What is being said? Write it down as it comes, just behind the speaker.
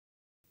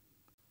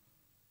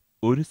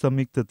ഒരു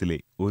സംയുക്തത്തിലെ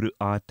ഒരു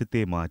ആറ്റത്തെ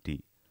മാറ്റി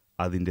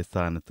അതിൻ്റെ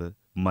സ്ഥാനത്ത്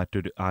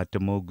മറ്റൊരു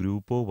ആറ്റമോ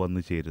ഗ്രൂപ്പോ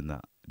വന്നു ചേരുന്ന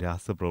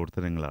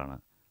രാസപ്രവർത്തനങ്ങളാണ്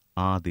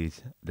ആദേശ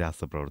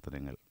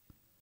രാസപ്രവർത്തനങ്ങൾ.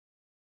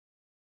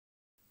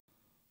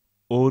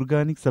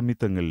 ഓർഗാനിക്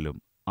സംയുക്തങ്ങളിലും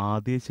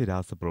ആദേശ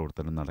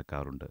രാസപ്രവർത്തനം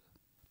നടക്കാറുണ്ട്.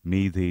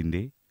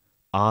 മീഥെയിൻ്റെ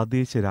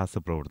ആദേശ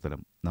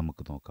രാസപ്രവർത്തനം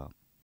നമുക്ക് നോക്കാം.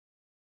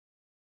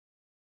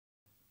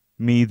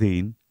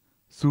 മീഥെയിൻ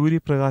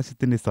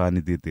സൂര്യപ്രകാശത്തിൻ്റെ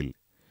സാന്നിധ്യത്തിൽ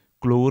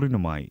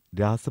ക്ലോറിനുമായി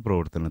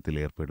രാസപ്രവർത്തനത്തിൽ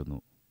ഏർപ്പെടുന്നു.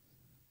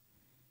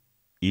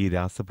 ഈ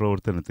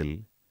രാസപ്രവർത്തനത്തിൽ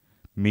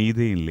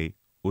മീഥെയിനിലെ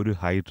ഒരു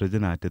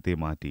ഹൈഡ്രജൻ ആറ്റത്തെ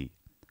മാറ്റി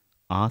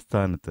ആ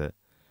സ്ഥാനത്ത്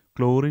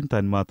ക്ലോറിൻ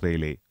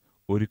തന്മാത്രയിലെ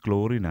ഒരു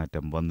ക്ലോറിൻ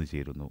ആറ്റം വന്നു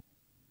ചേരുന്നു.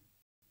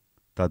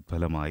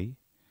 തത്ഫലമായി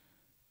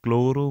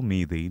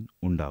ക്ലോറോമീഥെയിൻ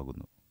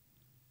ഉണ്ടാകുന്നു.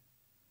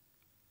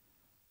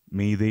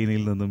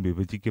 മീഥെയിനിൽ നിന്നും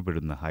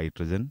വിഭജിക്കപ്പെടുന്ന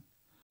ഹൈഡ്രജൻ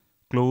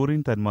ക്ലോറിൻ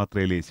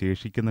തന്മാത്രയിലെ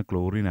ശേഷിക്കുന്ന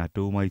ക്ലോറിൻ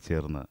ആറ്റവുമായി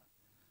ചേർന്ന്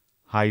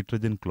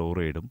ഹൈഡ്രജൻ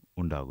ക്ലോറൈഡും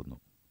ഉണ്ടാകുന്നു.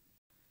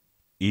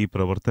 ഈ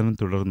പ്രവർത്തനം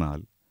തുടർന്നാൽ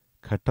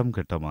ഘട്ടം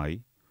ഘട്ടമായി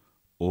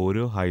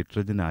ഓരോ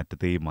ഹൈഡ്രജൻ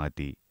ആറ്റത്തെയും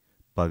മാറ്റി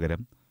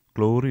പകരം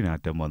ക്ലോറിൻ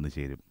ആറ്റം വന്നു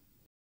ചേരും.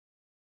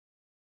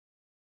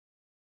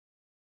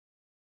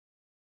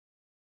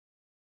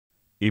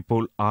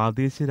 ഇപ്പോൾ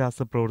ആദേശ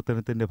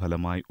രാസപ്രവർത്തനത്തിൻ്റെ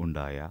ഫലമായി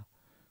ഉണ്ടായ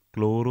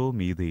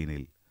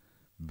ക്ലോറോമീഥെയിനിൽ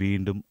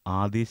വീണ്ടും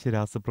ആദേശ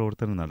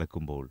രാസപ്രവർത്തനം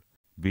നടക്കുമ്പോൾ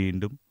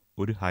വീണ്ടും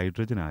ഒരു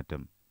ഹൈഡ്രജൻ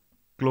ആറ്റം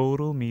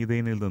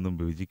ക്ലോറോമീഥെയിനിൽ നിന്നും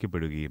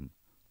വിഭജിക്കപ്പെടുകയും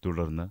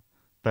തുടർന്ന്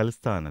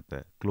തൽസ്ഥാനത്ത്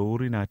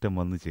ക്ലോറിൻ ആറ്റം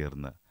വന്നു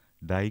ചേർന്ന്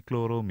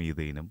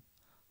ഡൈക്ലോറോമീഥെയിനും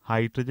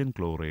ഹൈഡ്രജൻ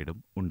ക്ലോറൈഡും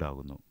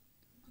ഉണ്ടാകുന്നു.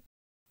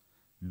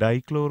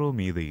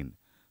 ഡൈക്ലോറോമീഥെയിൻ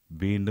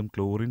വീണ്ടും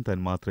ക്ലോറിൻ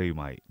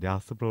തന്മാത്രയുമായി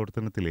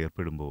രാസപ്രവർത്തനത്തിൽ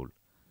ഏർപ്പെടുമ്പോൾ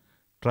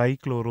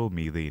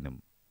ട്രൈക്ലോറോമീഥെയിനും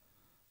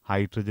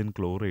ഹൈഡ്രജൻ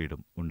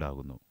ക്ലോറൈഡും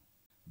ഉണ്ടാകുന്നു.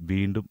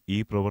 വീണ്ടും ഈ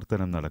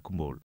പ്രവർത്തനം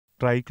നടക്കുമ്പോൾ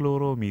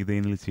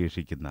ട്രൈക്ലോറോമീഥെയിനിൽ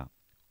ശേഷിക്കുന്ന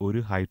ഒരു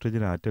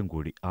ഹൈഡ്രജൻ ആറ്റം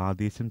കൂടി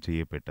ആദേശം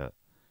ചെയ്യപ്പെട്ട്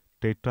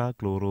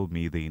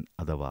ടെട്രാക്ലോറോമീഥെയിൻ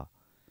അഥവാ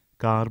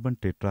കാർബൺ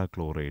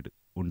ടെട്രാക്ലോറൈഡ്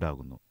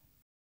ഉണ്ടാകുന്നു.